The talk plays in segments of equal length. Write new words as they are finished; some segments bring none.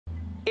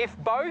If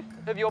both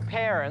of your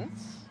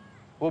parents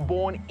were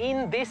born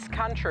in this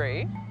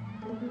country,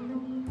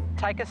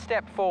 take a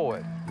step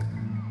forward.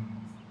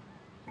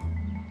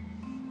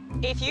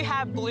 If you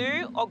have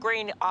blue or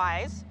green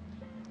eyes,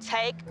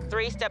 take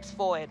 3 steps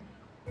forward.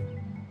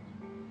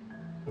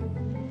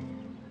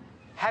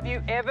 Have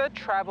you ever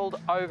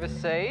travelled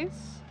overseas?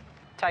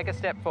 Take a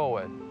step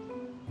forward.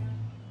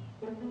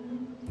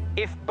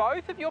 If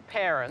both of your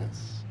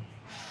parents'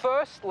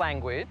 first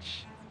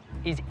language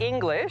is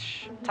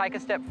English, take a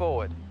step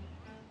forward.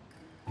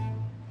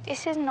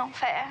 This is not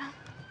fair.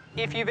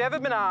 If you've ever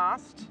been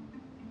asked,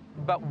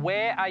 but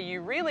where are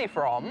you really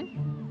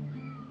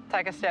from?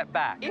 Take a step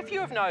back. If you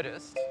have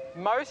noticed,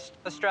 most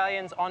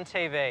Australians on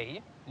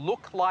TV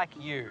look like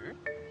you.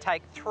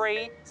 Take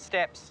 3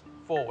 steps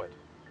forward.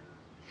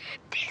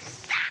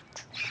 This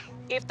sucks.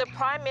 If the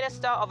Prime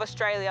Minister of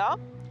Australia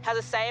has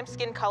the same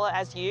skin colour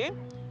as you,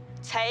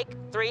 take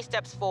 3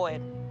 steps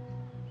forward.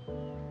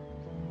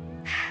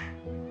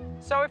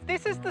 So if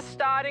this is the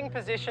starting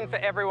position for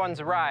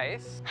everyone's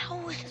race...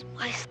 How is this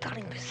my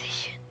starting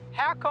position?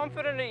 How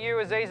confident are you,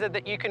 Aziza,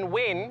 that you can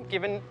win,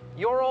 given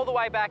you're all the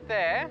way back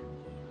there,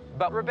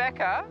 but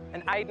Rebecca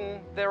and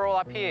Aiden, they're all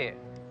up here?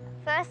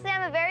 Firstly,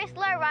 I'm a very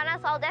slow runner,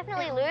 so I'll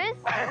definitely lose.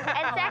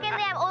 And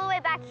secondly, I'm all the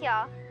way back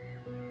here.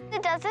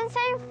 It doesn't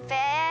seem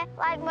fair.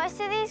 Like, most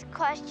of these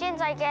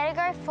questions, I get to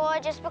go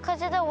forward just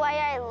because of the way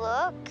I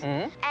look.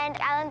 And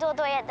Alan's all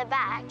the way at the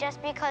back,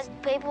 just because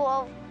people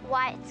of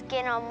white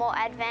skin are more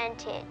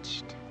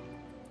advantaged.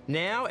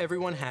 Now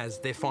everyone has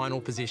their final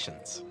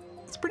positions.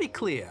 It's pretty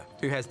clear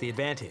who has the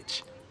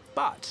advantage,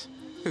 but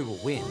who will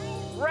win?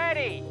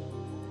 Ready,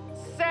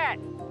 set,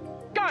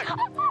 go!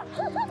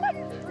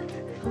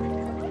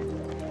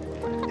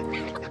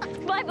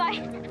 Bye-bye.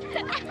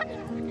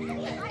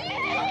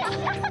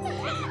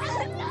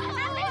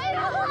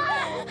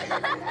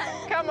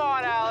 Come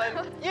on,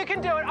 Alan. You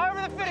can do it.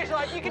 Over the finish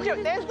line. You can do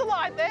it. There's the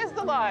line. There's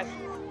the line.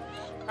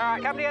 All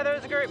right, come together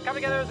as a group. Come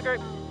together as a group.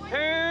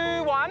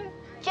 Who won?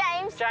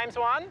 James. James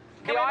won.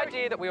 The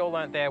idea that we all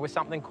learnt there was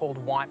something called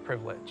white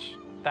privilege,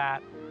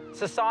 that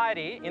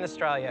society in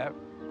Australia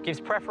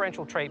gives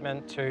preferential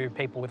treatment to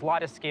people with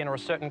lighter skin or a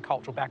certain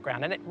cultural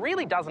background, and it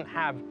really doesn't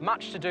have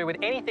much to do with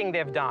anything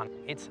they've done.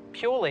 It's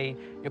purely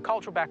your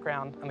cultural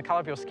background and the colour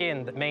of your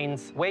skin that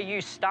means where you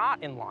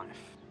start in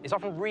life is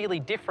often really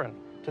different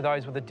to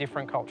those with a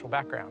different cultural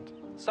background.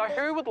 So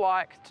who would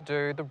like to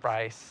do the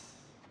race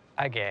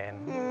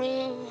again?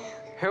 Me.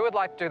 Who would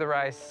like to do the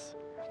race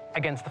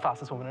against the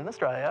fastest woman in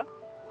Australia?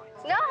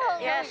 No.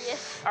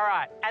 Yes. All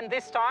right, and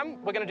this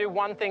time we're going to do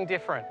one thing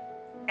different.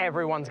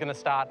 Everyone's going to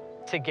start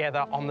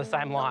together on the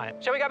same line.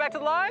 Shall we go back to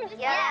the line?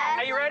 Yeah.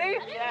 Are you ready?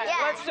 Yeah.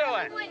 Let's do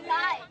it.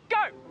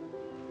 Go!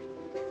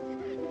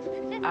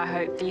 I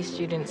hope these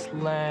students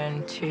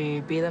learn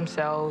to be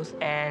themselves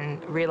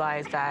and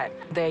realise that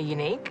they're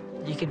unique.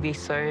 You could be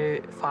so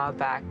far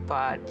back,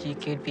 but you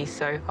could be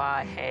so far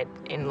ahead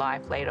in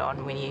life later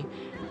on when you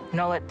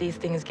not let these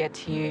things get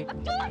to you.